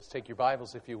Take your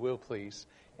Bibles, if you will, please,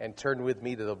 and turn with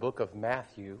me to the book of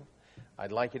Matthew.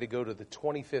 I'd like you to go to the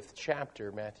 25th chapter,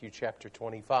 Matthew chapter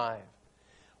 25.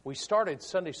 We started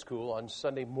Sunday school on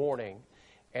Sunday morning,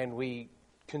 and we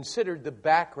considered the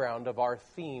background of our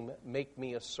theme, Make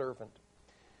Me a Servant.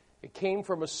 It came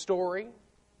from a story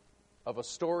of a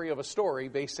story,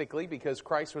 basically, because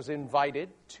Christ was invited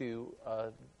to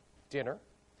dinner.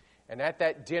 And at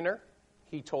that dinner,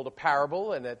 he told a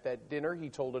parable, and at that dinner he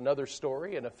told another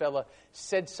story, and a fella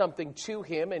said something to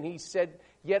him, and he said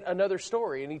yet another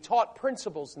story, and he taught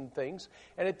principles and things.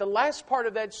 And at the last part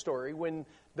of that story, when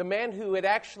the man who had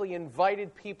actually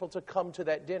invited people to come to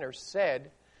that dinner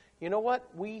said, you know what,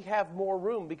 we have more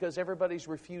room because everybody's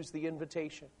refused the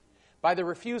invitation. By the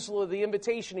refusal of the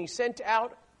invitation, he sent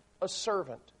out a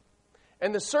servant.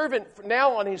 And the servant,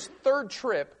 now on his third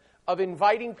trip of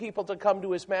inviting people to come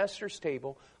to his master's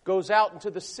table, goes out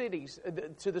into the cities,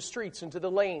 to the streets, into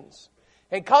the lanes,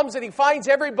 and comes and he finds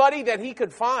everybody that he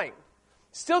could find.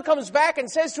 Still comes back and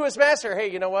says to his master,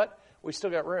 hey, you know what? We still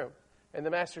got room. And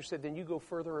the master said, then you go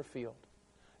further afield.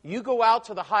 You go out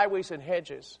to the highways and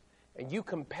hedges, and you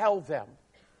compel them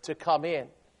to come in.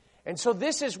 And so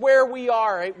this is where we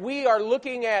are. Right? We are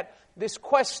looking at this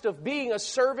quest of being a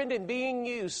servant and being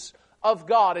used of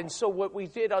God. And so what we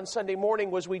did on Sunday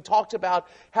morning was we talked about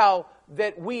how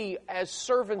that we as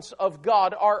servants of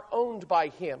God are owned by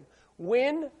Him.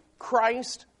 When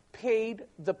Christ paid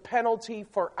the penalty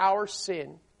for our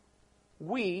sin,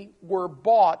 we were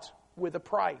bought with a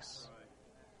price.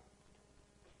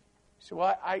 So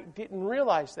I didn't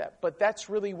realize that, but that's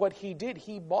really what He did.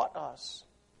 He bought us.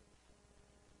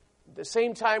 At the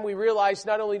same time, we realize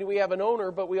not only do we have an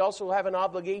owner, but we also have an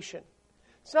obligation.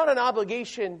 It's not an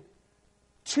obligation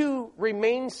to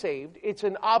remain saved. It's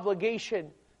an obligation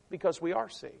because we are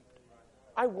saved.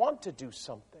 I want to do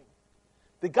something.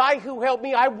 The guy who helped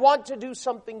me, I want to do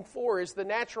something for, is the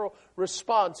natural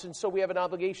response. And so we have an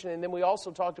obligation. And then we also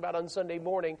talked about on Sunday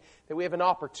morning that we have an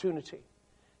opportunity.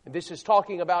 And this is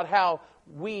talking about how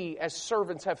we as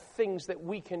servants have things that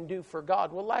we can do for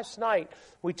God. Well, last night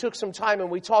we took some time and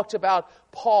we talked about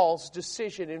Paul's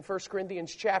decision in 1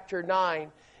 Corinthians chapter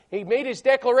 9. He made his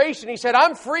declaration. He said,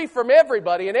 I'm free from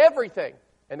everybody and everything.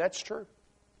 And that's true.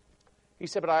 He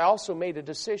said, but I also made a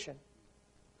decision.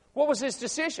 What was his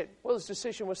decision? Well, his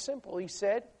decision was simple. He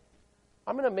said,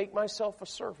 I'm going to make myself a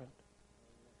servant.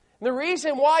 And the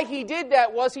reason why he did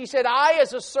that was he said, I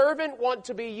as a servant want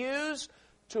to be used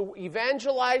to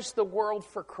evangelize the world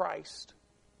for Christ.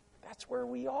 That's where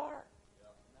we are.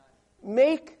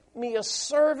 Make me a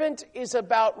servant is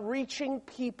about reaching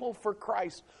people for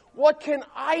Christ. What can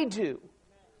I do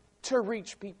to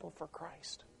reach people for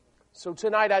Christ? So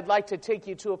tonight I'd like to take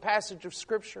you to a passage of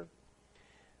Scripture.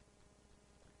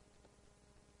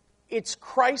 It's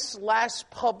Christ's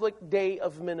last public day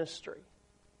of ministry.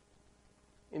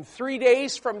 In 3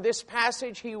 days from this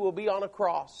passage, He will be on a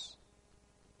cross.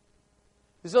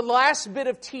 This is the last bit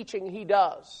of teaching He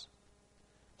does.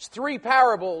 It's 3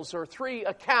 parables or 3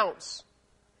 accounts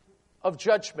of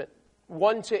judgment.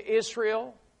 One to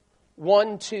Israel,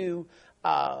 one to,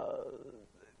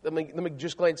 let me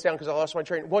just glance down because I lost my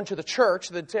train. One to the church,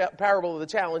 the parable of the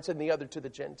talents, and the other to the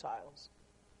Gentiles.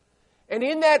 And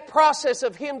in that process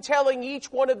of Him telling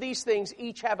each one of these things,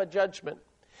 each have a judgment.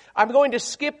 I'm going to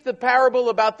skip the parable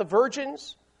about the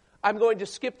virgins. I'm going to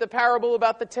skip the parable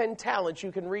about the 10 talents.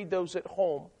 You can read those at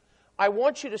home. I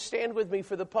want you to stand with me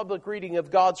for the public reading of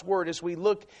God's Word as we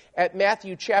look at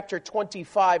Matthew chapter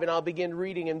 25, and I'll begin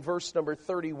reading in verse number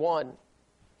 31.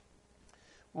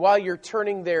 While you're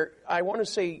turning there, I want to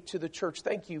say to the church,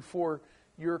 thank you for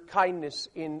your kindness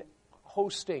in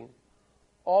hosting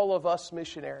all of us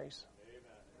missionaries.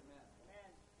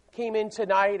 Amen. Came in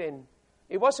tonight, and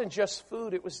it wasn't just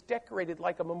food, it was decorated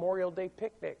like a Memorial Day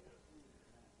picnic.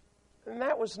 And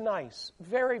that was nice,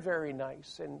 very, very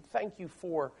nice. And thank you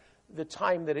for the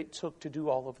time that it took to do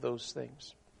all of those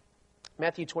things.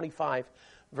 Matthew 25,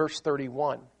 verse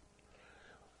 31.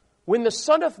 When the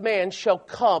Son of Man shall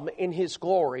come in His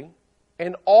glory,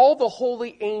 and all the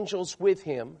holy angels with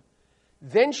Him,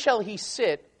 then shall He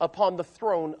sit upon the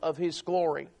throne of His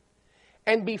glory.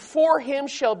 And before Him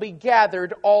shall be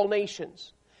gathered all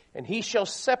nations, and He shall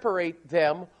separate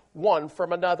them one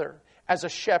from another, as a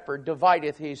shepherd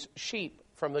divideth his sheep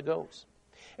from the goats.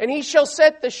 And He shall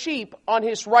set the sheep on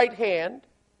His right hand,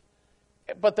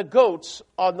 but the goats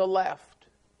on the left.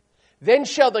 Then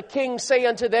shall the King say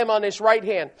unto them on His right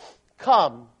hand,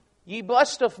 Come, ye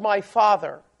blessed of my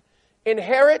Father,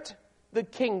 inherit the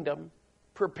kingdom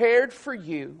prepared for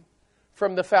you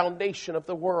from the foundation of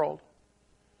the world.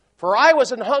 For I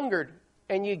was an hungered,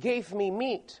 and ye gave me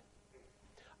meat.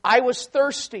 I was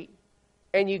thirsty,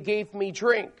 and you gave me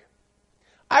drink.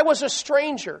 I was a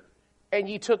stranger, and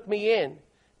you took me in.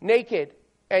 Naked,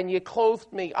 and you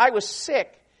clothed me. I was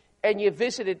sick, and you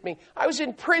visited me. I was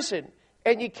in prison,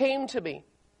 and you came to me.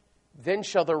 Then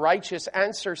shall the righteous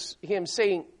answer him,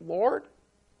 saying, Lord,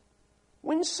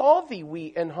 when saw thee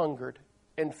we and hungered,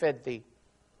 and fed thee?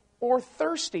 Or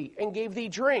thirsty, and gave thee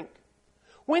drink?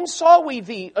 When saw we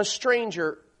thee a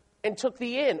stranger, and took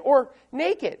thee in? Or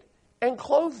naked, and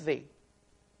clothed thee?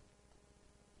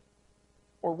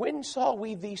 Or when saw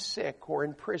we thee sick, or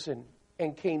in prison,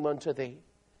 and came unto thee?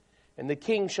 And the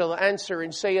king shall answer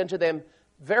and say unto them,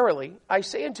 Verily, I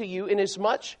say unto you,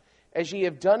 inasmuch as ye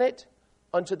have done it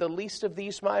unto the least of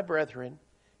these my brethren,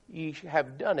 ye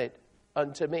have done it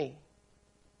unto me.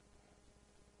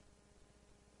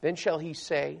 Then shall he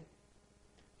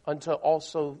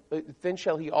also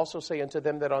say unto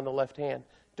them that on the left hand,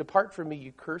 Depart from me,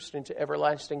 you cursed, into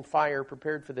everlasting fire,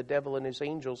 prepared for the devil and his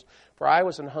angels. For I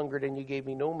was an hungered, and you gave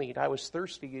me no meat. I was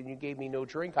thirsty, and you gave me no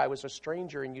drink. I was a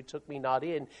stranger, and you took me not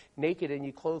in. Naked, and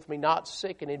you clothed me not.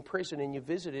 Sick, and in prison, and you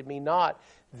visited me not.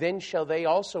 Then shall they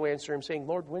also answer him, saying,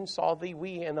 Lord, when saw thee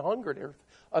we and hungered, or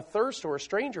athirst, or a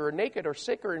stranger, or naked, or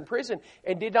sick, or in prison,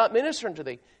 and did not minister unto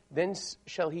thee? Then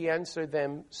shall he answer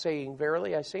them, saying,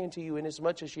 Verily I say unto you,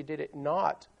 inasmuch as you did it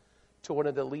not to one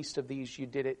of the least of these, you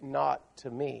did it not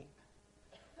to me.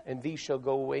 And these shall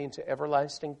go away into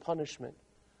everlasting punishment,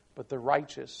 but the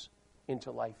righteous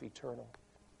into life eternal.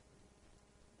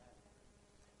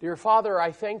 Dear Father,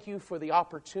 I thank you for the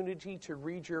opportunity to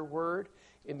read your word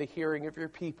in the hearing of your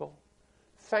people.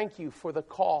 Thank you for the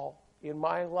call in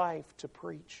my life to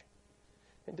preach.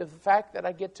 And the fact that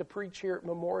I get to preach here at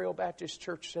Memorial Baptist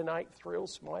Church tonight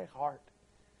thrills my heart.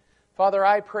 Father,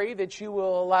 I pray that you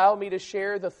will allow me to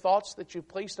share the thoughts that you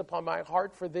placed upon my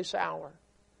heart for this hour.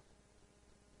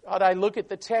 God, I look at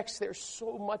the text, there's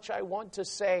so much I want to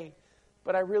say,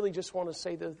 but I really just want to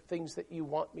say the things that you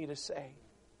want me to say.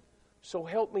 So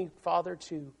help me, Father,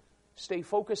 to stay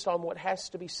focused on what has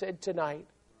to be said tonight,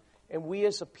 and we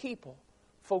as a people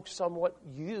focus on what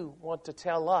you want to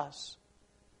tell us.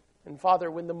 And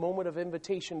Father, when the moment of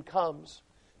invitation comes,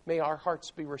 may our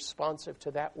hearts be responsive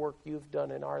to that work you've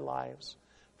done in our lives.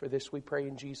 For this we pray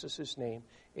in Jesus' name.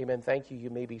 Amen. Thank you.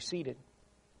 You may be seated.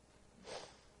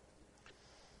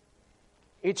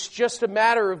 It's just a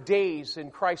matter of days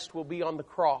and Christ will be on the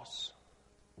cross.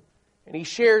 And he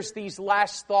shares these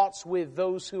last thoughts with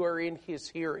those who are in his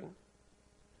hearing.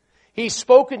 He's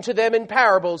spoken to them in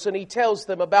parables and he tells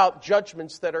them about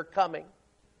judgments that are coming.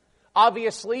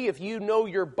 Obviously, if you know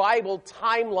your Bible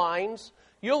timelines,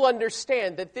 you'll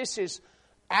understand that this is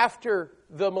after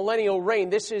the millennial reign.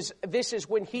 This is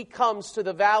when he comes to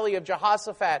the valley of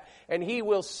Jehoshaphat, and he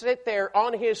will sit there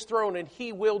on his throne and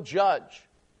he will judge,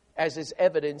 as is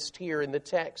evidenced here in the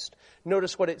text.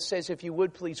 Notice what it says, if you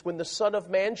would please. When the Son of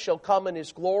Man shall come in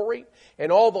his glory,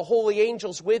 and all the holy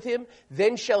angels with him,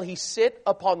 then shall he sit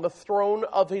upon the throne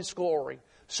of his glory.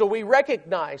 So we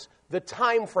recognize the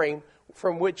time frame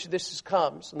from which this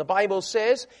comes. And the Bible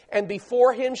says, and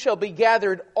before him shall be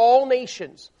gathered all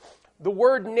nations. The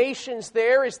word nations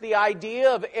there is the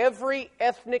idea of every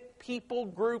ethnic people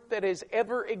group that has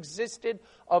ever existed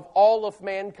of all of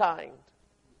mankind.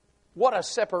 What a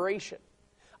separation.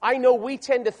 I know we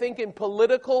tend to think in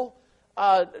political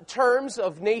terms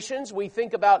of nations. We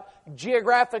think about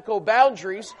geographical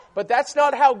boundaries, but that's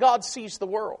not how God sees the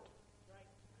world.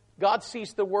 God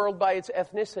sees the world by its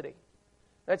ethnicity.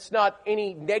 That's not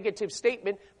any negative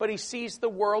statement, but he sees the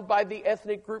world by the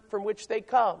ethnic group from which they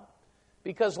come.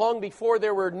 Because long before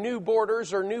there were new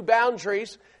borders or new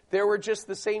boundaries, there were just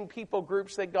the same people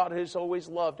groups that God has always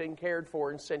loved and cared for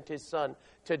and sent his Son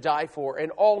to die for.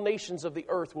 And all nations of the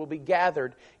earth will be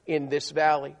gathered in this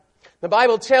valley. The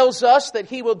Bible tells us that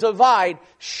he will divide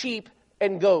sheep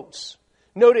and goats.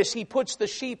 Notice he puts the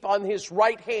sheep on his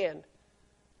right hand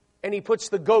and he puts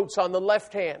the goats on the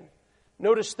left hand.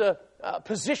 Notice the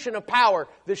position of power,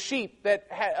 the sheep that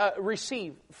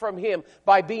receive from him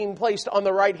by being placed on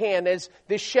the right hand, as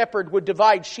this shepherd would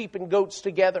divide sheep and goats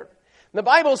together. And the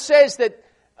Bible says that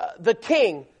the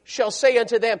king shall say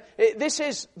unto them, this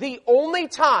is the only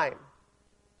time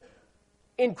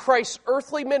in Christ's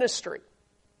earthly ministry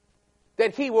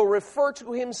that he will refer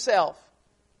to himself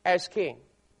as king.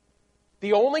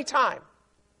 The only time.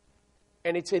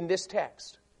 And it's in this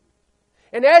text.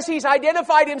 And as he's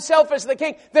identified himself as the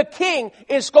king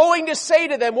is going to say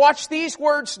to them, watch these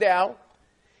words now.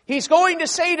 He's going to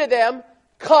say to them,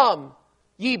 come,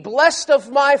 ye blessed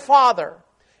of my Father,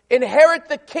 inherit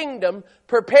the kingdom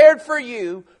prepared for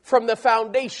you from the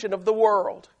foundation of the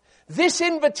world. This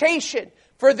invitation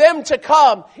for them to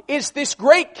come is this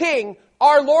great king,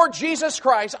 our Lord Jesus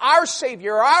Christ, our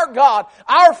Savior, our God,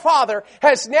 our Father,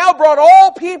 has now brought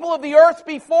all people of the earth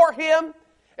before Him,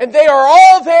 and they are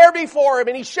all there before Him,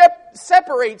 and He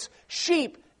separates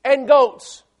sheep and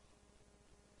goats.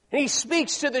 And He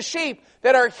speaks to the sheep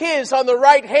that are His on the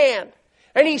right hand,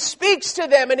 and He speaks to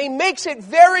them, and He makes it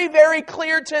very, very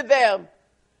clear to them,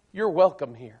 you're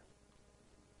welcome here.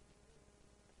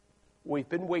 We've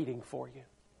been waiting for you.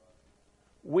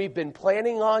 We've been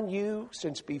planning on you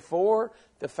since before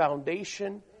the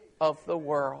foundation of the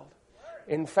world.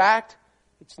 In fact,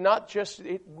 it's not just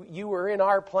you were in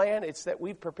our plan, it's that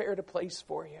we've prepared a place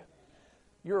for you.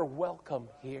 You're welcome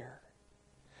here.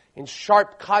 In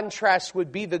sharp contrast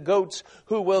would be the goats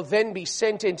who will then be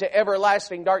sent into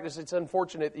everlasting darkness. It's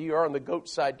unfortunate that you are on the goat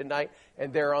side tonight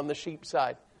and they're on the sheep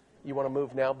side. You want to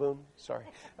move now, Boone? Sorry.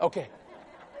 Okay.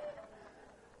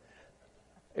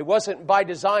 It wasn't by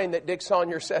design that Dick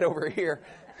Saunier sat over here.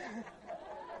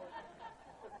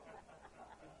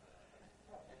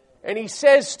 And He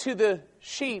says to the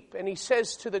sheep, and He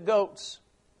says to the goats,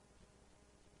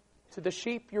 to the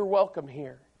sheep, you're welcome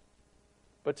here.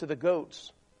 But to the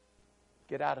goats,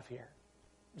 get out of here.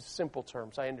 Simple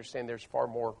terms. I understand there's far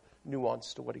more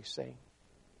nuance to what He's saying.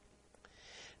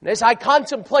 And as I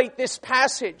contemplate this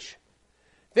passage,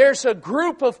 there's a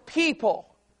group of people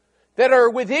that are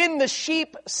within the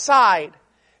sheep side,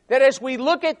 that as we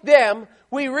look at them,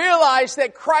 we realize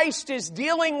that Christ is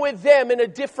dealing with them in a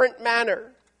different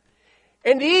manner.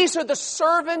 And these are the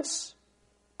servants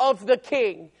of the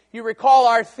King. You recall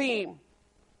our theme,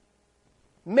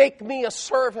 make me a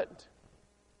servant.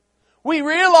 We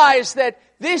realize that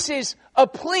this is a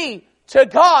plea to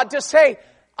God to say,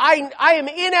 I am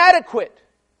inadequate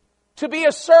to be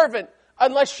a servant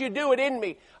unless you do it in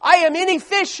me. I am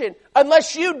inefficient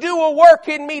unless you do a work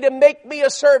in me to make me a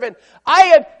servant. I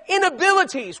have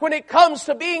inabilities when it comes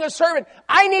to being a servant.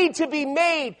 I need to be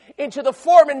made into the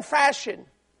form and fashion.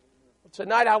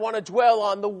 Tonight I want to dwell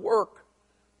on the work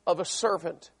of a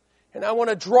servant. And I want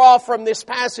to draw from this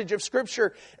passage of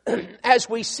Scripture as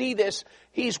we see this.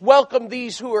 He's welcomed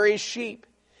these who are His sheep.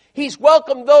 He's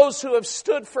welcomed those who have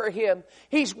stood for Him.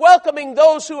 He's welcoming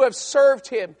those who have served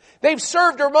Him. They've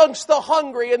served amongst the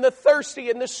hungry and the thirsty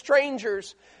and the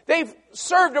strangers. They've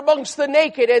served amongst the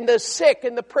naked and the sick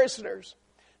and the prisoners.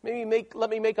 Let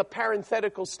me make a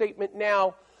parenthetical statement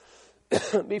now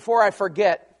before I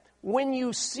forget. When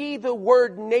you see the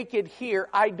word naked here,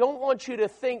 I don't want you to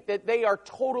think that they are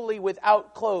totally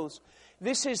without clothes.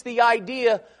 This is the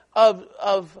idea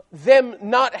of them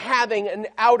not having an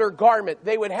outer garment.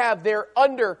 They would have their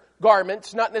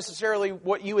undergarments, not necessarily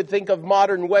what you would think of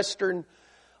modern Western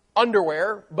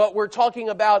underwear, but we're talking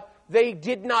about they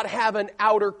did not have an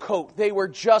outer coat. They were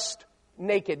just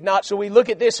naked. So we look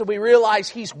at this and we realize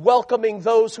He's welcoming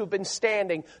those who've been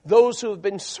standing, those who have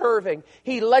been serving.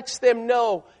 He lets them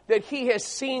know that He has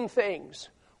seen things.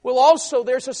 Well, also,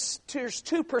 there's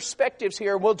two perspectives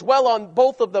here. We'll dwell on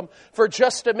both of them for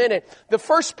just a minute. The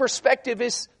first perspective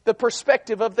is the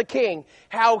perspective of the King,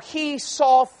 how He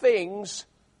saw things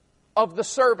of the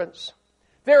servants.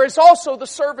 There is also the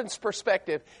servants'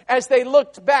 perspective as they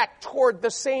looked back toward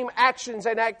the same actions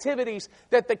and activities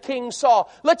that the King saw.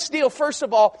 Let's deal first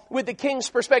of all with the King's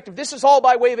perspective. This is all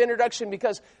by way of introduction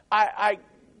because I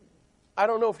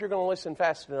don't know if you're going to listen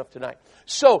fast enough tonight.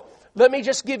 So let me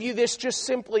just give you this just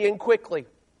simply and quickly.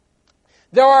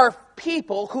 There are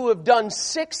people who have done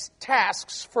 6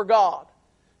 tasks for God.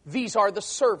 These are the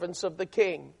servants of the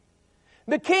King.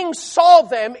 The King saw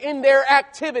them in their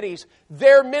activities,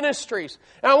 their ministries.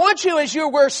 And I want you, as you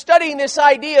were studying this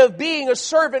idea of being a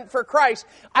servant for Christ,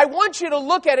 I want you to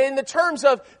look at it in the terms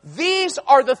of, these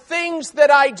are the things that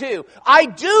I do. I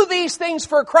do these things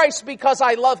for Christ because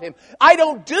I love Him. I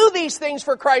don't do these things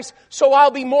for Christ so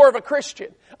I'll be more of a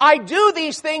Christian. I do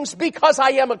these things because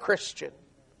I am a Christian.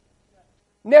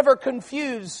 Never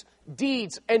confuse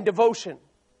deeds and devotion.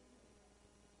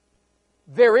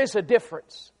 There is a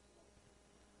difference.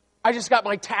 I just got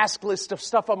my task list of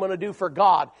stuff I'm going to do for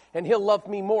God, and He'll love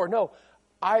me more. No,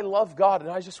 I love God,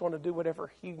 and I just want to do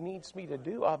whatever He needs me to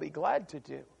do. I'll be glad to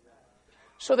do.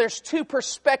 So there's 2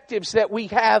 perspectives that we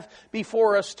have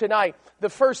before us tonight. The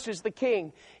first is the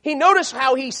King. Notice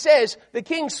how He says, the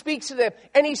King speaks to them,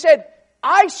 and He said,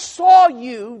 I saw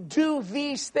you do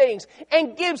these things,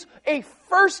 and gives a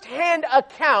first-hand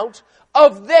account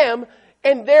of them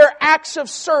and their acts of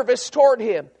service toward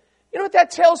Him. You know what that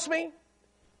tells me?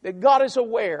 That God is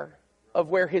aware of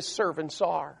where His servants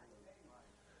are.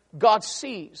 God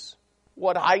sees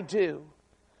what I do.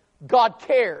 God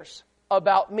cares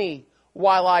about me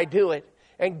while I do it.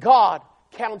 And God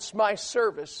counts my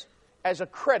service as a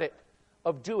credit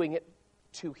of doing it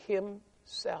to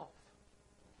Himself.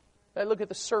 I look at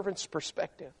the servant's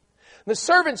perspective. The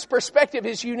servant's perspective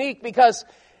is unique because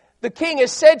the king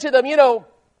has said to them,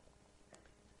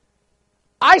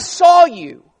 I saw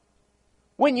you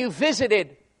when you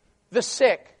visited the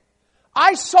sick.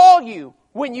 I saw you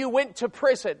when you went to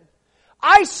prison.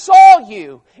 I saw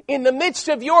you in the midst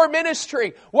of your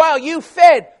ministry while you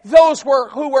fed those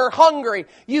who were hungry.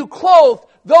 You clothed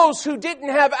those who didn't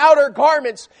have outer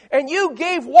garments. And you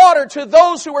gave water to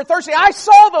those who were thirsty. I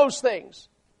saw those things.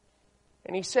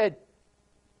 And he said,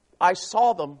 I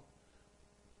saw them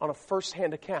on a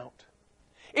first-hand account.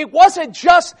 It wasn't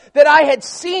just that I had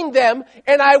seen them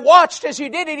and I watched as you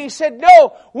did it. He said,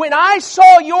 no, when I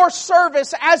saw your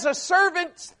service as a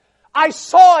servant, I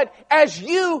saw it as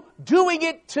you doing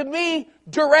it to me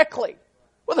directly.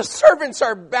 Well, the servants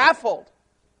are baffled.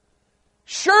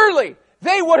 Surely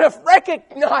they would have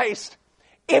recognized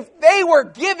if they were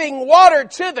giving water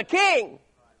to the king.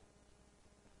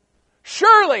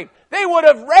 Surely they would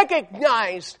have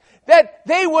recognized that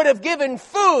they would have given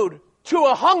food to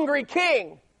a hungry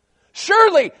king.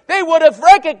 Surely they would have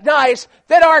recognized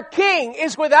that our king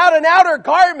is without an outer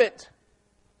garment.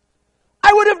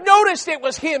 I would have noticed it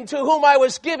was him to whom I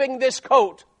was giving this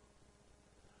coat.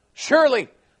 Surely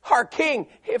our king,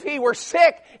 if he were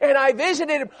sick and I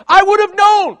visited him, I would have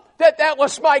known that that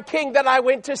was my king that I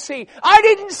went to see. I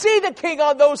didn't see the king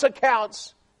on those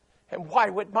accounts. And why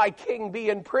would my king be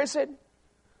in prison?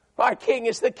 My king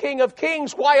is the King of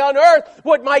Kings. Why on earth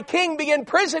would my king be in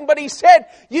prison? But he said,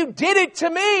 you did it to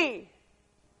me.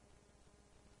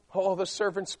 Oh, the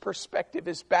servant's perspective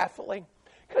is baffling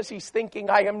because he's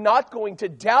thinking, I am not going to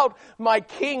doubt my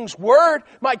king's word.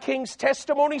 My king's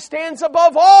testimony stands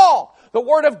above all. The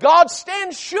word of God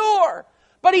stands sure.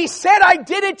 But he said, I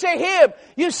did it to him.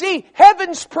 You see,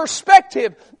 heaven's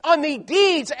perspective on the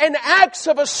deeds and acts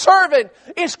of a servant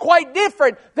is quite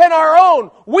different than our own.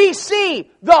 We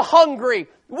see the hungry.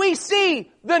 We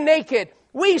see the naked.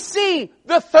 We see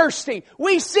the thirsty.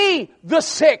 We see the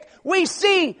sick. We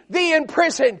see the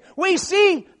imprisoned. We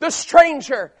see the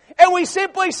stranger. And we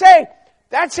simply say,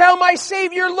 that's how my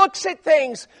Savior looks at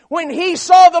things. When He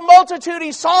saw the multitude,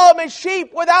 He saw them as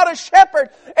sheep without a shepherd.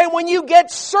 And when you get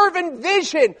servant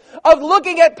vision of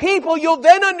looking at people, you'll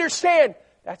then understand,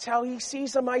 that's how He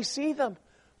sees them, I see them.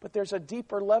 But there's a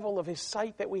deeper level of His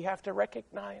sight that we have to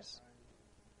recognize.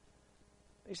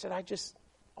 He said,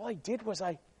 all I did was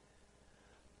I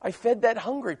fed that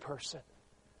hungry person.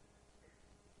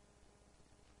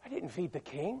 I didn't feed the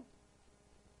king.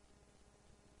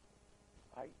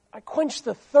 I quenched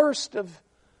the thirst of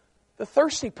the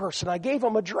thirsty person. I gave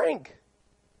him a drink.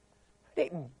 I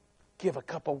didn't give a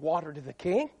cup of water to the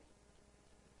king.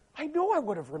 I know I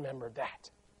would have remembered that.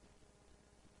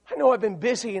 I know I've been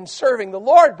busy in serving the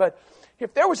Lord, but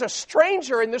if there was a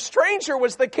stranger and the stranger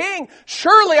was the king,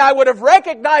 surely I would have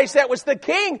recognized that was the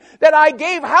king that I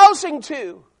gave housing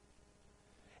to.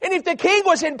 And if the king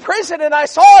was in prison and I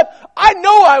saw him, I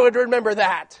know I would remember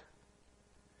that.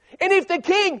 And if the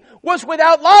king was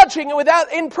without lodging and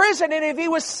in prison, and if he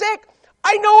was sick,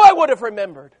 I know I would have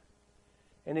remembered.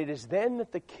 And it is then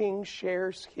that the king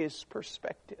shares his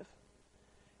perspective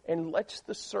and lets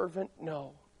the servant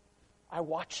know, I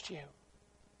watched you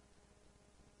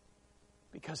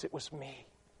because it was me.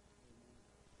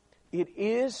 It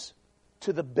is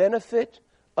to the benefit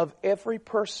of every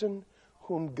person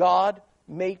whom God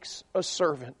makes a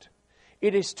servant.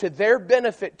 It is to their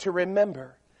benefit to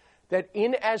remember that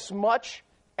inasmuch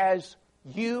as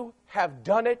you have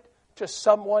done it to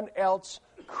someone else,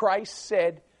 Christ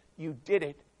said, you did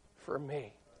it for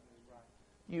me.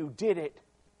 You did it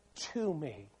to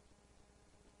me.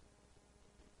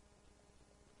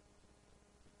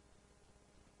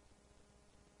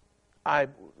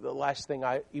 The last thing,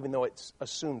 even though it's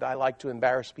assumed I like to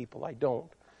embarrass people, I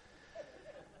don't.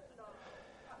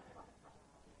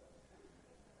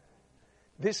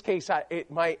 This case,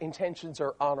 my intentions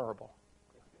are honorable.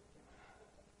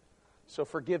 So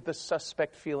forgive the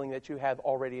suspect feeling that you have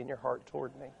already in your heart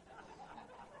toward me.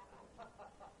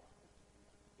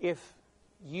 If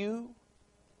you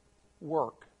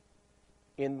work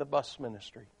in the bus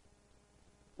ministry,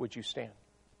 would you stand?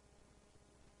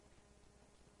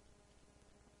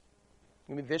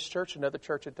 You mean this church, another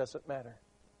church, it doesn't matter.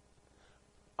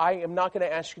 I am not going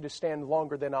to ask you to stand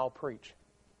longer than I'll preach.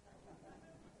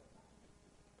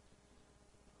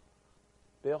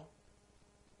 Bill?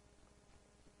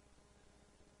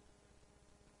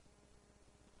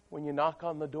 When you knock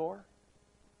on the door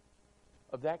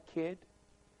of that kid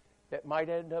that might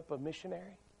end up a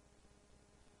missionary,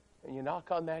 and you knock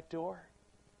on that door,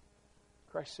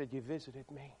 Christ said, you visited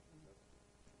me.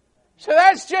 So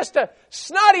that's just a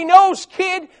snotty-nosed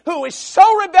kid who is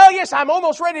so rebellious, I'm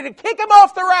almost ready to kick him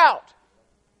off the route.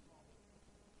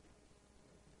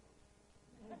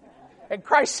 And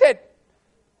Christ said,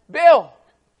 Bill,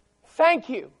 thank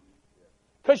you,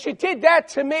 because you did that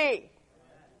to me.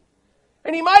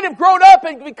 And he might have grown up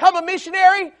and become a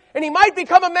missionary, and he might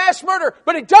become a mass murderer,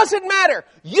 but it doesn't matter.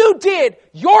 You did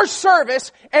your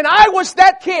service, and I was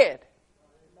that kid.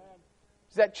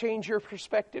 Does that change your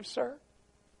perspective, sir?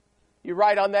 You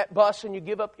ride on that bus and you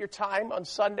give up your time on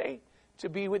Sunday to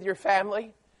be with your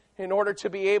family in order to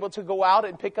be able to go out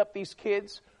and pick up these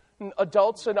kids,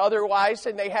 adults and otherwise,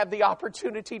 and they have the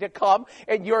opportunity to come,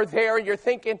 and you're there and you're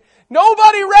thinking,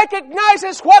 nobody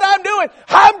recognizes what I'm doing.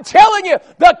 I'm telling you,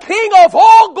 the King of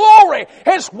all glory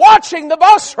is watching the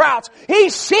bus routes.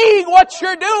 He's seeing what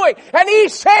you're doing, and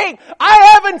He's saying, I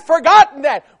haven't forgotten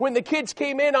that. When the kids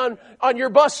came in on your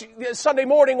bus Sunday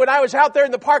morning, when I was out there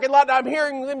in the parking lot and I'm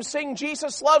hearing them sing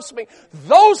Jesus Loves Me,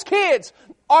 those kids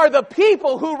are the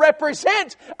people who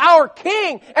represent our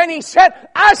King, and He said,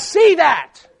 I see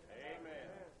that.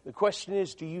 The question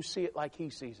is, do you see it like He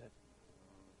sees it?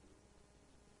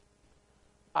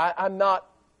 I'm not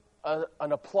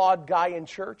an applaud guy in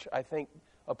church. I think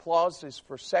applause is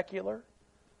for secular.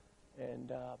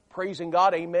 And praising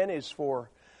God, amen, is for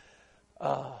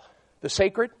the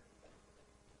sacred.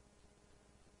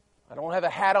 I don't have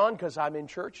a hat on because I'm in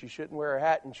church. You shouldn't wear a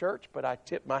hat in church, but I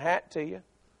tip my hat to you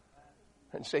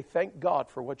and say, thank God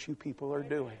for what you people are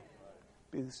doing.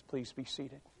 Please be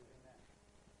seated.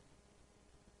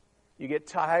 You get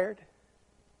tired.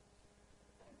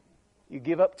 You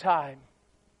give up time.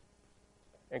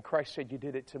 And Christ said, you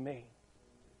did it to me.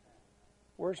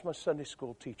 Where's my Sunday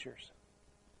school teachers?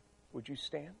 Would you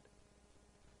stand?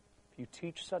 If you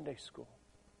teach Sunday school,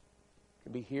 it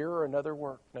can be here or another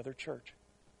work, another church.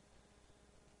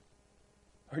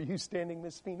 Are you standing,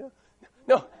 Miss Fina?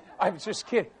 No, I was just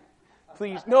kidding.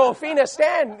 Please. No, Fina,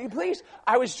 stand, please.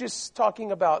 I was just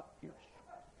talking about yours.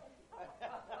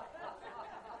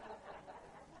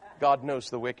 God knows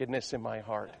the wickedness in my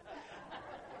heart.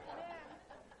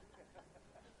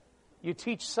 You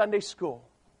teach Sunday school.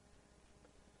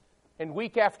 And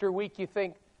week after week you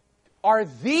think, are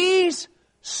these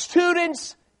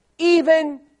students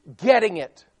even getting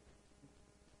it?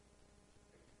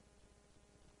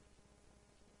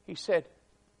 He said,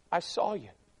 I saw you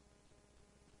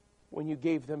when you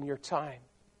gave them your time.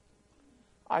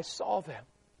 I saw them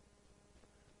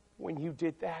when you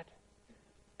did that,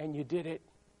 and you did it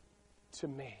to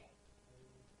me.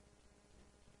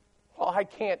 Well, I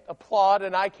can't applaud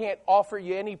and I can't offer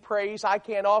you any praise. I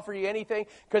can't offer you anything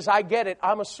because I get it.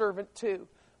 I'm a servant too.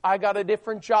 I got a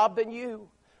different job than you.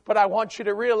 But I want you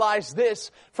to realize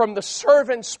this, from the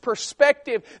servant's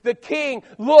perspective, the King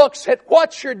looks at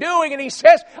what you're doing and He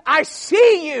says, I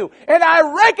see you and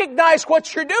I recognize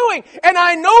what you're doing and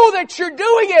I know that you're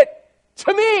doing it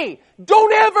to me.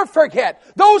 Don't ever forget,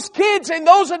 those kids and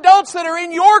those adults that are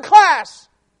in your class,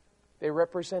 they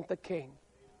represent the King.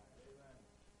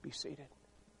 Be seated.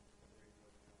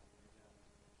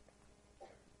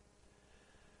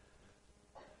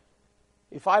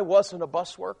 If I wasn't a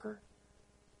bus worker,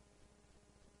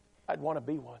 I'd want to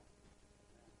be one.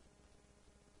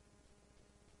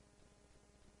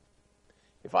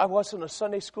 If I wasn't a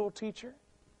Sunday school teacher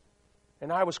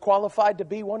and I was qualified to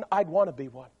be one, I'd want to be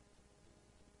one.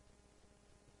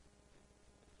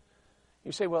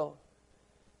 You say, well,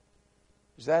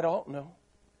 is that all? No.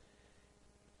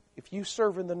 If you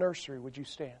serve in the nursery, would you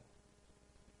stand?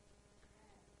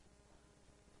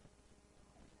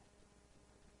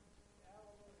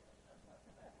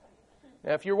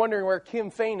 Now, if you're wondering where Kim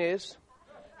Fain is,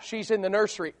 she's in the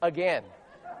nursery again.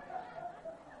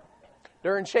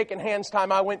 During shaking hands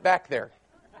time, I went back there.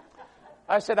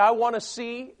 I said, I want to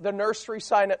see the nursery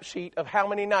sign-up sheet of how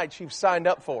many nights you've signed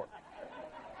up for.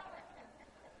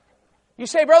 You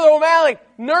say, Brother O'Malley,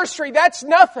 nursery, that's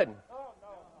nothing.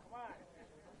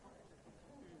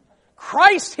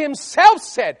 Christ Himself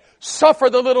said, suffer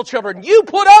the little children. You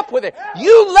put up with it.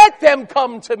 You let them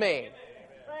come to me.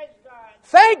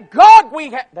 Thank God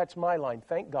we have... That's my line.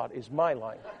 Thank God is my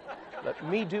line. Let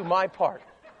me do my part.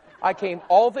 I came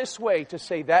all this way to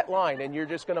say that line, and you're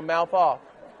just going to mouth off.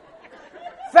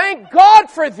 Thank God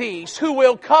for these who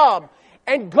will come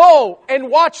and go and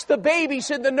watch the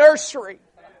babies in the nursery,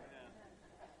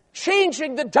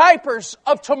 changing the diapers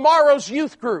of tomorrow's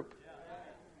youth group.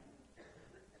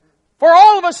 For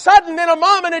all of a sudden, then a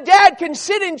mom and a dad can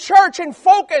sit in church and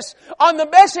focus on the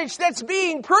message that's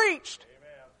being preached.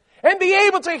 and be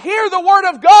able to hear the Word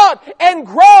of God and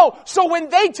grow. So when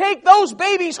they take those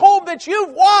babies home that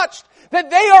you've watched, that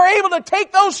they are able to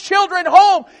take those children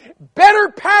home, better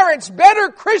parents, better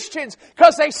Christians,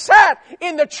 because they sat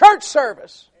in the church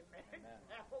service.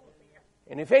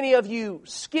 And if any of you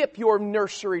skip your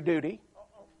nursery duty,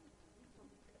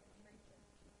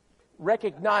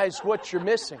 recognize what you're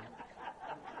missing.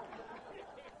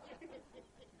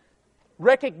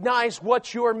 Recognize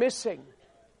what you're missing.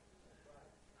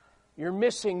 You're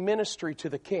missing ministry to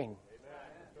the King.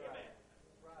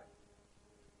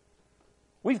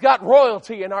 We've got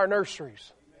royalty in our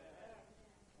nurseries.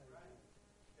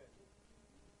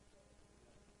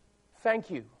 Thank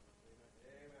you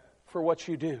for what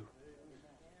you do.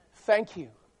 Thank you.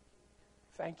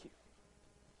 Thank you.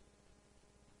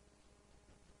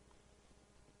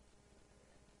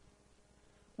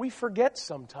 We forget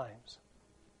sometimes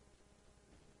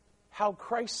how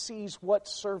Christ sees what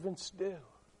servants do.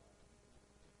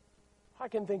 I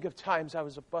can think of times I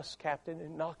was a bus captain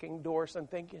and knocking doors and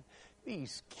thinking,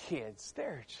 these kids,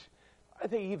 are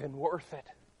they even worth it?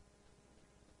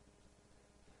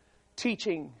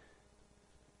 Teaching,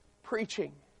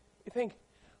 preaching. You think,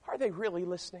 are they really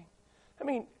listening? I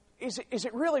mean, is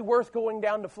it really worth going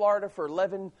down to Florida for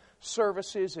 11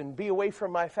 services and be away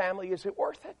from my family? Is it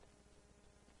worth it?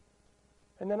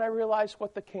 And then I realized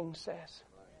what the King says.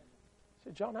 I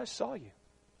said, John, I saw you.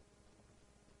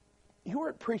 You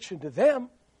weren't preaching to them.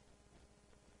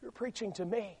 You were preaching to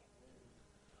me.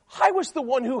 I was the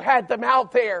one who had them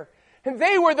out there. And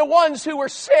they were the ones who were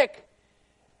sick.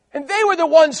 And they were the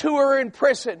ones who were in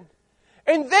prison.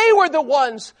 And they were the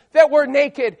ones that were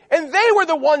naked. And they were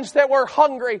the ones that were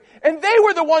hungry. And they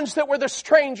were the ones that were the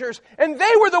strangers. And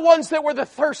they were the ones that were the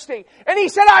thirsty. And he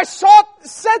said, I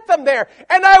set them there.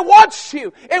 And I watched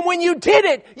you. And when you did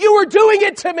it, you were doing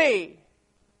it to me.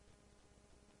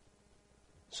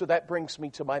 So that brings me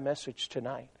to my message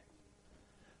tonight.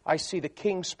 I see the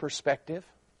King's perspective.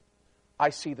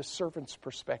 I see the servant's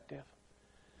perspective.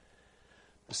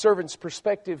 The servant's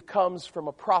perspective comes from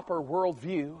a proper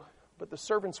worldview, but the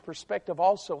servant's perspective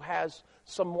also has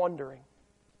some wondering.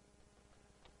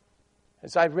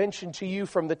 As I mentioned to you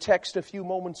from the text a few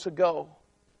moments ago,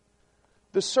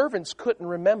 the servants couldn't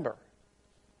remember.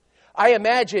 I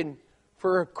imagine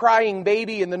for a crying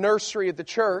baby in the nursery at the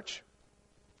church,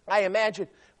 I imagine,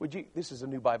 this is a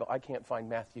new Bible, I can't find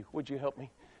Matthew. Would you help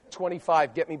me?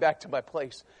 25, get me back to my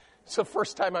place. It's the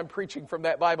first time I'm preaching from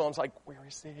that Bible. I was like, where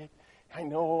is it? I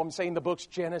know, I'm saying the book's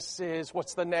Genesis.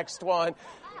 What's the next one?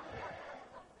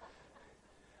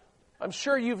 I'm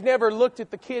sure you've never looked at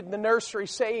the kid in the nursery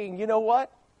saying, you know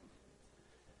what?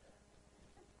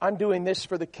 I'm doing this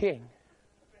for the King.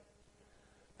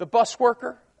 The bus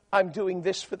worker, I'm doing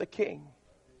this for the King.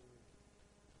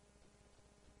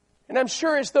 And I'm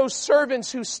sure as those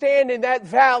servants who stand in that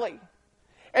valley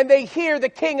and they hear the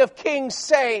King of Kings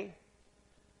say,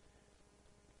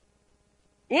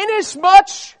 inasmuch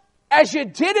as you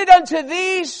did it unto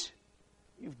these,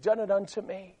 you've done it unto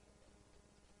me.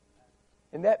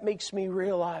 And that makes me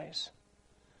realize,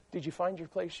 did you find your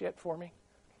place yet for me?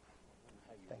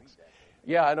 Thanks.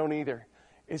 Yeah, I don't either.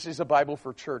 This is a Bible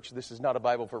for church. This is not a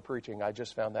Bible for preaching. I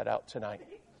just found that out tonight.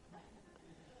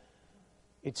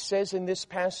 It says in this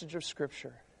passage of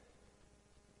Scripture,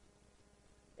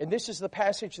 and this is the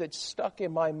passage that stuck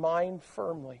in my mind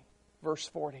firmly, verse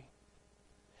 40.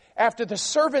 After the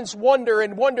servants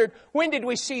wondered, when did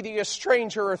we see thee a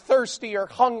stranger or thirsty or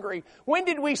hungry? When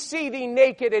did we see thee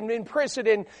naked and in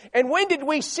prison? And when did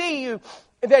we see you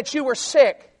that you were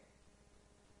sick?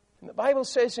 And the Bible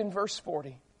says in verse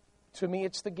 40, to me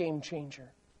it's the game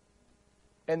changer.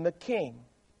 And the King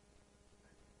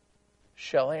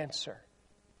shall answer.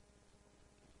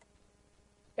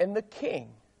 And the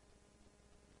King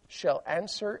shall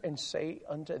answer and say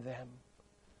unto them.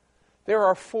 There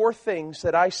are 4 things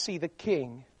that I see the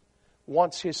King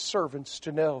wants His servants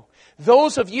to know.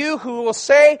 Those of you who will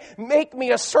say, make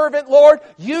me a servant, Lord,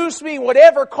 use me,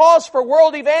 whatever cause for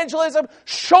world evangelism,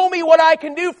 show me what I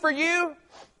can do for you.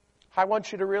 I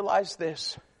want you to realize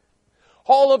this.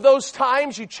 All of those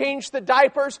times you changed the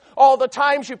diapers, all the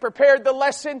times you prepared the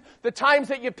lesson, the times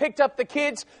that you picked up the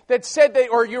kids that said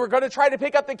or you were going to try to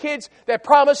pick up the kids that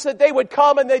promised that they would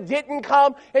come and they didn't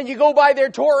come, and you go by their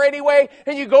door anyway,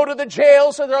 and you go to the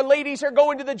jails, and their ladies are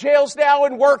going to the jails now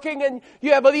and working, and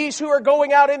you have these who are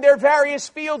going out in their various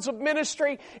fields of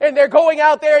ministry, and they're going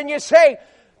out there, and you say,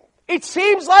 it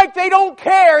seems like they don't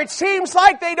care. It seems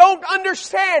like they don't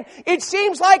understand. It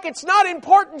seems like it's not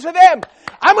important to them.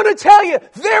 I'm going to tell you,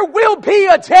 there will be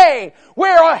a day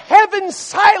where a heaven's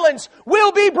silence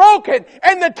will be broken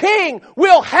and the King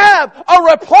will have a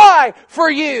reply for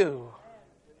you.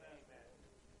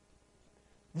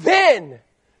 Then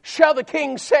shall the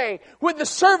king say, when the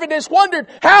servant has wondered,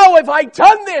 how have I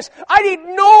done this? I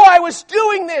didn't know I was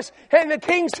doing this. And the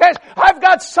king says, I've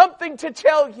got something to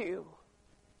tell you.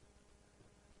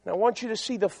 Now I want you to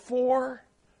see the 4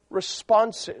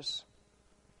 responses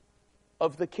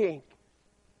of the king.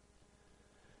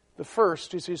 The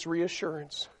first is his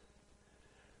reassurance.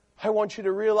 I want you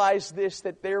to realize this,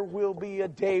 that there will be a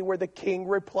day where the king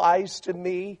replies to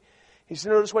me.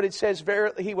 Notice what it says,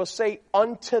 verily, he will say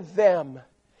unto them.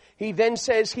 He then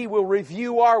says he will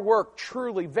review our work.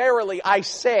 Truly, verily, I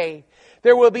say,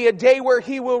 there will be a day where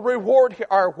he will reward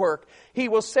our work. He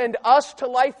will send us to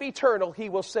life eternal. He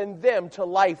will send them to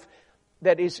life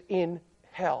that is in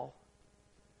hell.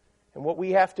 And what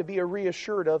we have to be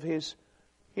reassured of is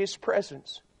His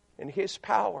presence and His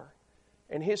power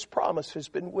and His promise has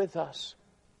been with us.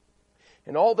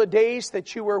 In all the days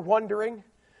that you were wondering,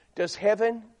 does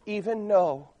heaven even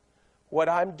know what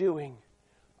I'm doing?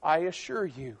 I assure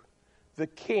you, the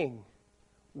king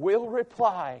will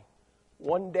reply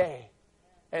one day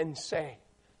and say,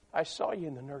 I saw you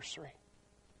in the nursery.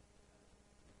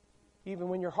 Even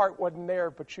when your heart wasn't there,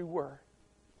 but you were.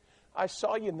 I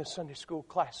saw you in the Sunday school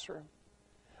classroom.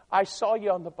 I saw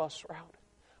you on the bus route.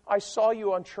 I saw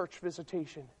you on church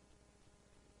visitation.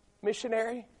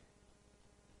 Missionary,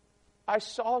 I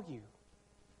saw you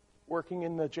working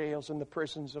in the jails and the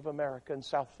prisons of America and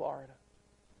South Florida.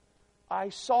 I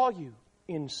saw you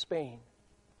in Spain.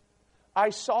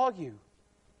 I saw you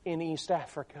in East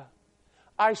Africa.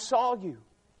 I saw you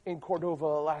in Cordova,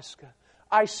 Alaska.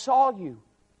 I saw you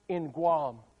in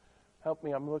Guam. Help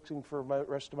me, I'm looking for the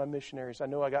rest of my missionaries. I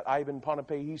know I got Ivan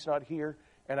Ponape, he's not here.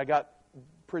 And I got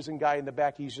prison guy in the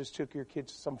back, he just took your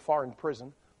kids to some foreign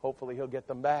prison. Hopefully he'll get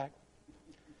them back.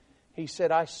 He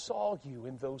said, I saw you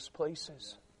in those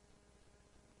places.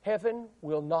 Heaven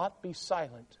will not be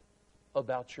silent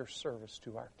about your service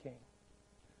to our King.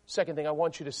 Second thing I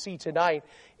want you to see tonight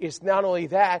is not only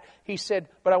that, he said,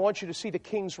 but I want you to see the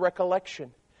King's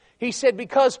recollection. He said,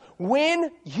 because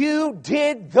when you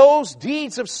did those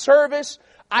deeds of service,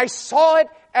 I saw it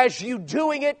as you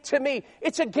doing it to me.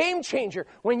 It's a game changer.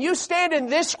 When you stand in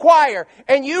this choir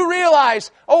and you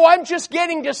realize, oh, I'm just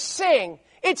getting to sing.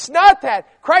 It's not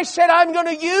that. Christ said, I'm going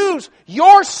to use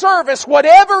your service,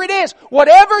 whatever it is,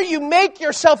 whatever you make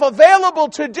yourself available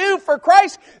to do for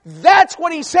Christ. That's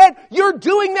what He said. You're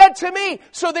doing that to me.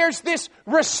 So there's this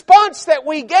response that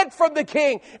we get from the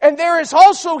King. And there is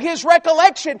also His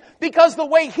recollection, because the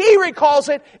way He recalls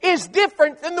it is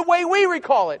different than the way we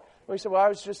recall it. We said, well, I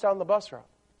was just on the bus route.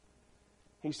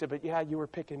 He said, but yeah, you were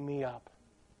picking me up.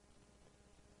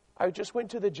 I just went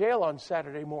to the jail on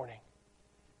Saturday morning.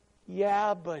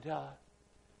 Yeah, but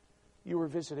you were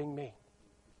visiting me.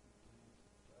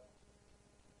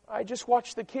 I just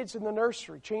watched the kids in the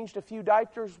nursery, changed a few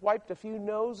diapers, wiped a few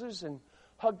noses, and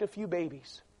hugged a few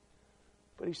babies.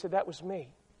 But he said, that was me.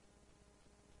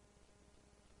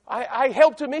 I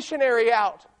helped a missionary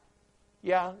out.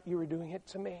 Yeah, you were doing it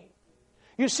to me.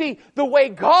 You see, the way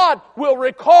God will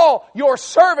recall your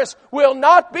service will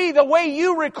not be the way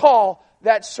you recall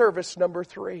that service. Number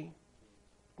 3.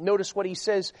 Notice what he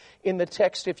says in the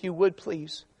text, if you would,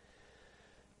 please.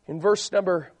 In verse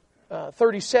number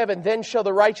 37, then shall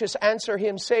the righteous answer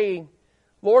him, saying,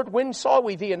 Lord, when saw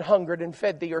we thee and hungered and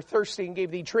fed thee, or thirsty and gave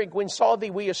thee drink? When saw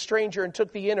thee we a stranger and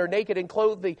took thee in, or naked and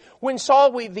clothed thee? When saw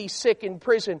we thee sick in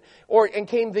prison, and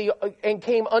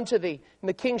came unto thee? And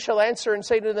the king shall answer and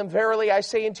say to them, Verily I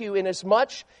say unto you,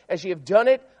 inasmuch as ye have done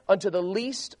it unto the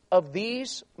least of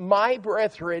these my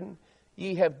brethren,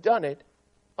 ye have done it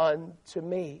unto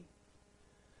me.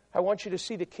 I want you to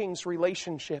see the king's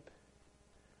relationship.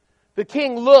 The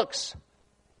king looks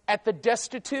at the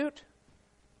destitute.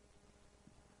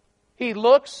 He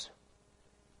looks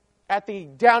at the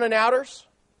down and outers.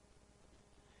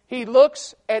 He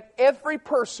looks at every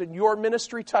person your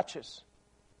ministry touches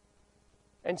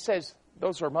and says,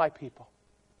 those are my people.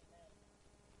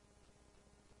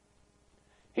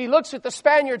 He looks at the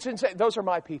Spaniards and says, those are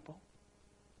my people.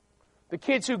 The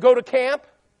kids who go to camp,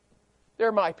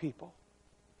 they're my people.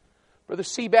 Brother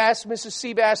Seabass, Mrs.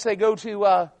 Seabass, they go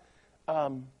to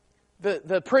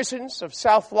the prisons of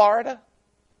South Florida.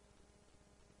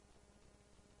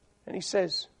 And he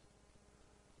says,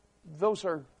 those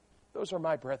are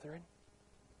my brethren.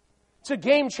 It's a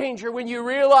game changer when you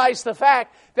realize the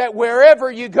fact that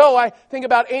wherever you go, I think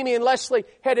about Amy and Leslie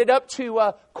headed up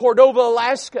to Cordova,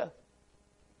 Alaska.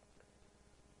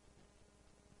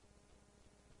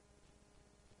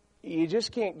 You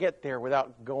just can't get there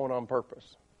without going on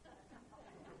purpose.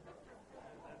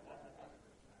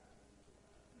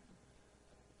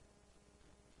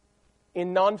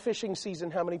 In non-fishing season,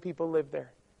 how many people live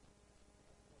there?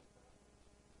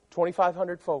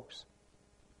 2,500 folks.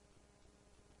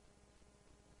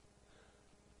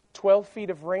 12 feet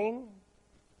of rain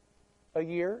a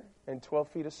year and 12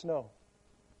 feet of snow.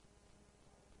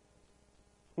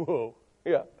 Whoa,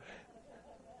 yeah.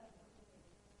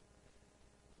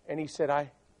 And he said,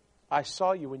 I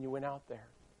saw you when you went out there.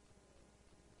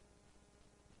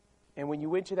 And when you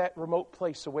went to that remote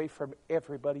place away from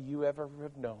everybody you ever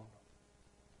have known,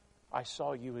 I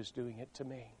saw you as doing it to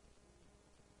me.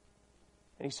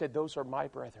 And he said, those are my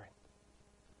brethren.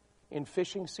 In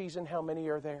fishing season, how many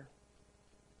are there?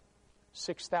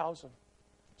 6,000.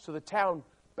 So the town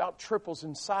about triples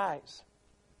in size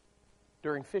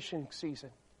during fishing season.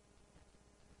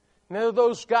 And there are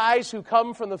those guys who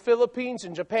come from the Philippines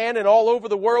and Japan and all over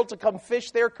the world to come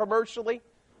fish there commercially.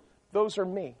 Those are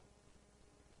me.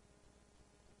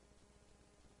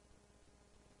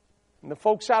 And the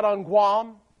folks out on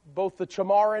Guam, both the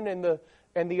Chamorro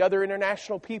and the other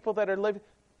international people that are living,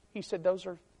 he said, those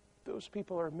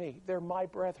people are me. They're my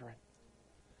brethren.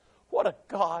 What a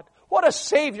God, what a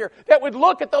Savior that would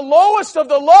look at the lowest of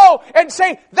the low and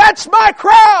say, that's my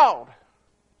crowd.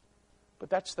 But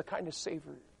that's the kind of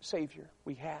Savior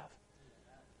we have.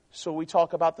 So we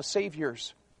talk about the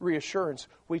Savior's reassurance.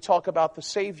 We talk about the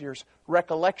Savior's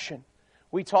recollection.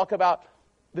 We talk about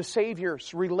the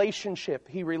Savior's relationship.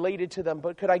 He related to them.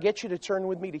 But could I get you to turn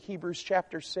with me to Hebrews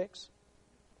chapter 6?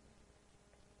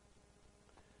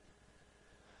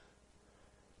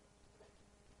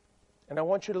 And I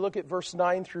want you to look at verse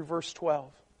 9 through verse 12.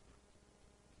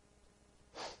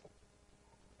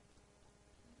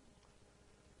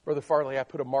 Brother Farley, I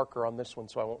put a marker on this one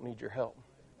so I won't need your help.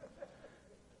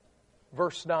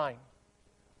 Verse 9.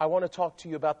 I want to talk to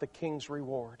you about the king's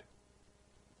reward.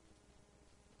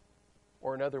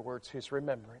 Or in other words, his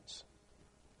remembrance.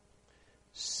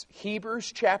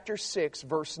 Hebrews chapter 6,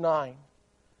 verse 9.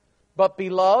 But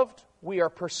beloved, we are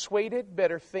persuaded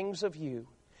better things of you,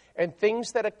 and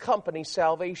things that accompany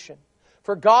salvation.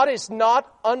 For God is not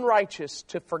unrighteous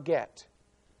to forget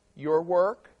your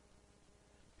work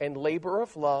and labor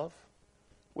of love,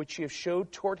 which ye have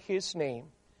showed toward His name,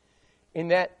 in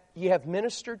that ye have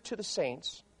ministered to the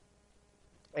saints,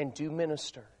 and do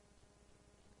minister.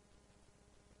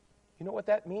 You know what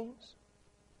that means?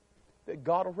 That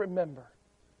God will remember.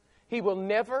 He will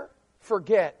never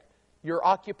forget your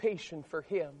occupation for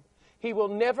Him. He will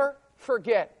never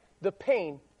forget the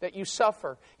pain that you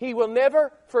suffer. He will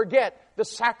never forget the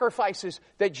sacrifices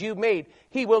that you made.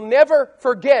 He will never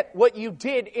forget what you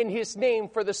did in His name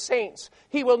for the saints.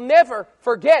 He will never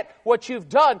forget what you've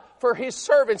done for His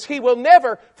servants. He will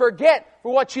never forget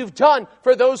what you've done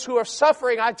for those who are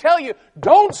suffering. I tell you,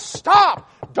 don't stop.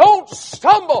 Don't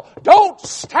stumble. Don't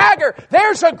stagger.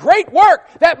 There's a great work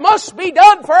that must be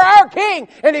done for our King.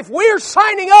 And if we're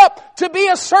signing up to be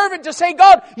a servant, to say,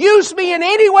 God, use me in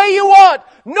any way you want,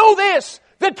 know this.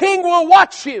 The King will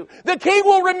watch you. The King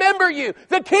will remember you.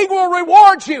 The King will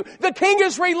reward you. The King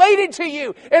is related to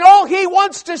you. And all He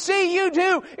wants to see you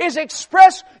do is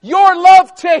express your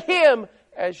love to Him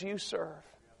as you serve.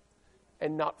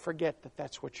 And not forget that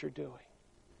that's what you're doing.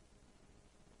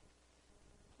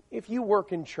 If you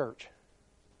work in church,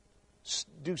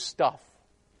 do stuff,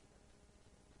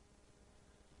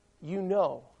 you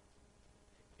know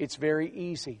it's very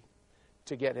easy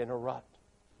to get in a rut.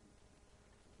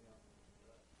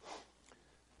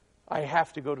 I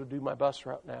have to go to do my bus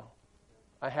route now.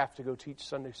 I have to go teach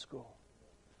Sunday school.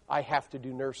 I have to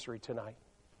do nursery tonight.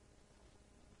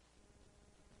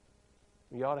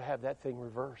 We ought to have that thing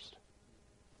reversed.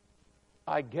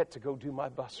 I get to go do my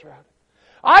bus route.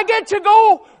 I get to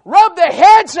go rub the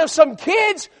heads of some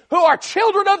kids who are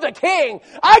children of the King.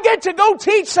 I get to go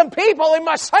teach some people in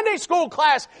my Sunday school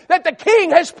class that the King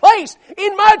has placed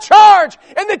in my charge,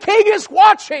 and the King is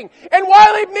watching. And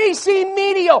while it may seem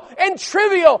menial and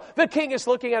trivial, the King is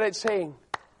looking at it saying,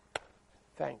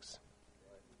 thanks.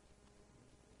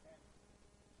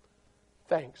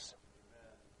 Thanks.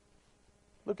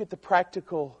 Look at the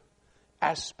practical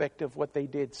aspect of what they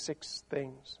did. 6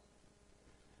 things.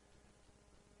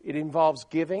 It involves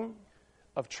giving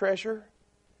of treasure,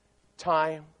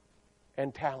 time,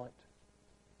 and talent.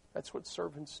 That's what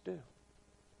servants do.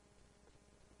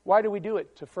 Why do we do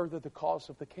it? To further the cause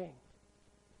of the King.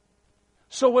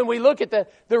 So when we look at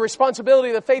the responsibility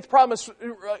of the faith promise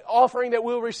offering that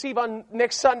we'll receive on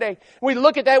next Sunday, we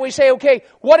look at that, we say, okay,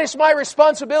 what is my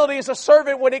responsibility as a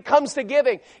servant when it comes to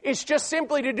giving? It's just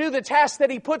simply to do the task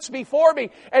that He puts before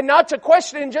me and not to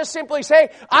question and just simply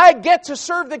say, I get to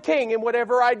serve the King in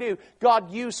whatever I do.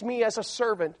 God used me as a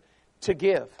servant to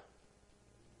give.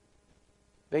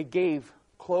 They gave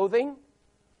clothing,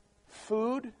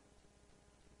 food,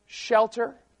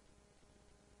 shelter,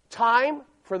 time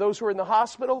for those who were in the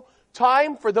hospital,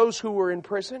 time for those who were in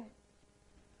prison.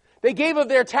 They gave of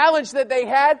their talents that they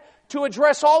had to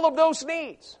address all of those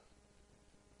needs.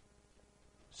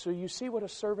 So you see what a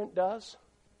servant does?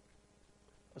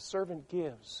 A servant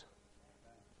gives.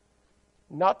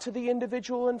 Not to the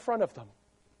individual in front of them,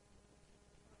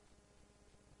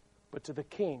 but to the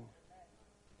King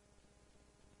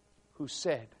who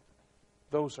said,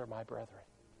 "Those are my brethren."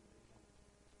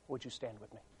 Would you stand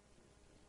with me?